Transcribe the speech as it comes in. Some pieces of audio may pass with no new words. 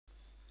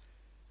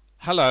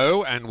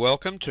Hello and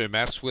welcome to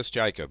Maths with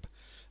Jacob.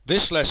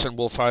 This lesson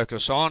will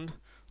focus on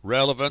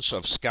relevance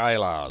of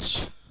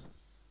scalars.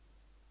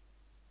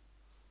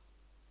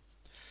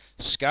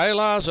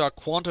 Scalars are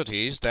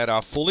quantities that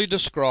are fully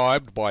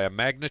described by a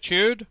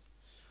magnitude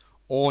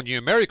or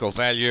numerical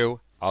value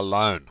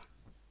alone.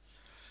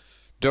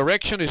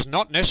 Direction is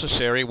not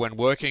necessary when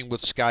working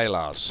with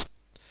scalars.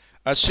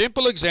 A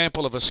simple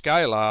example of a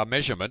scalar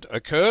measurement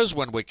occurs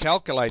when we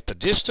calculate the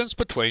distance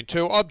between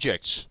two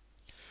objects.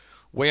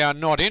 We are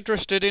not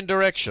interested in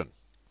direction.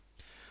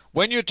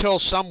 When you tell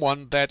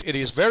someone that it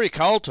is very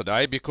cold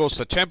today because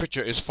the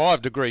temperature is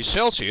 5 degrees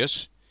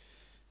Celsius,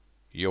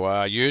 you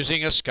are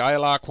using a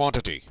scalar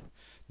quantity.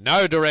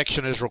 No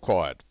direction is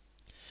required.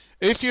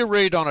 If you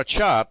read on a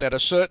chart that a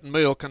certain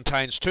meal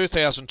contains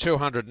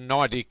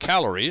 2,290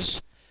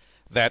 calories,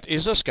 that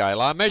is a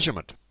scalar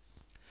measurement.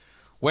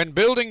 When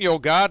building your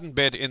garden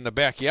bed in the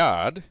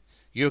backyard,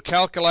 you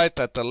calculate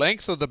that the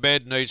length of the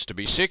bed needs to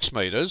be 6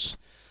 meters,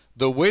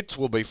 the width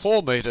will be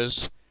 4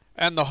 meters,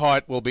 and the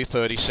height will be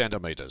 30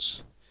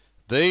 centimeters.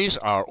 These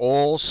are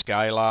all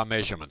scalar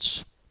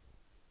measurements.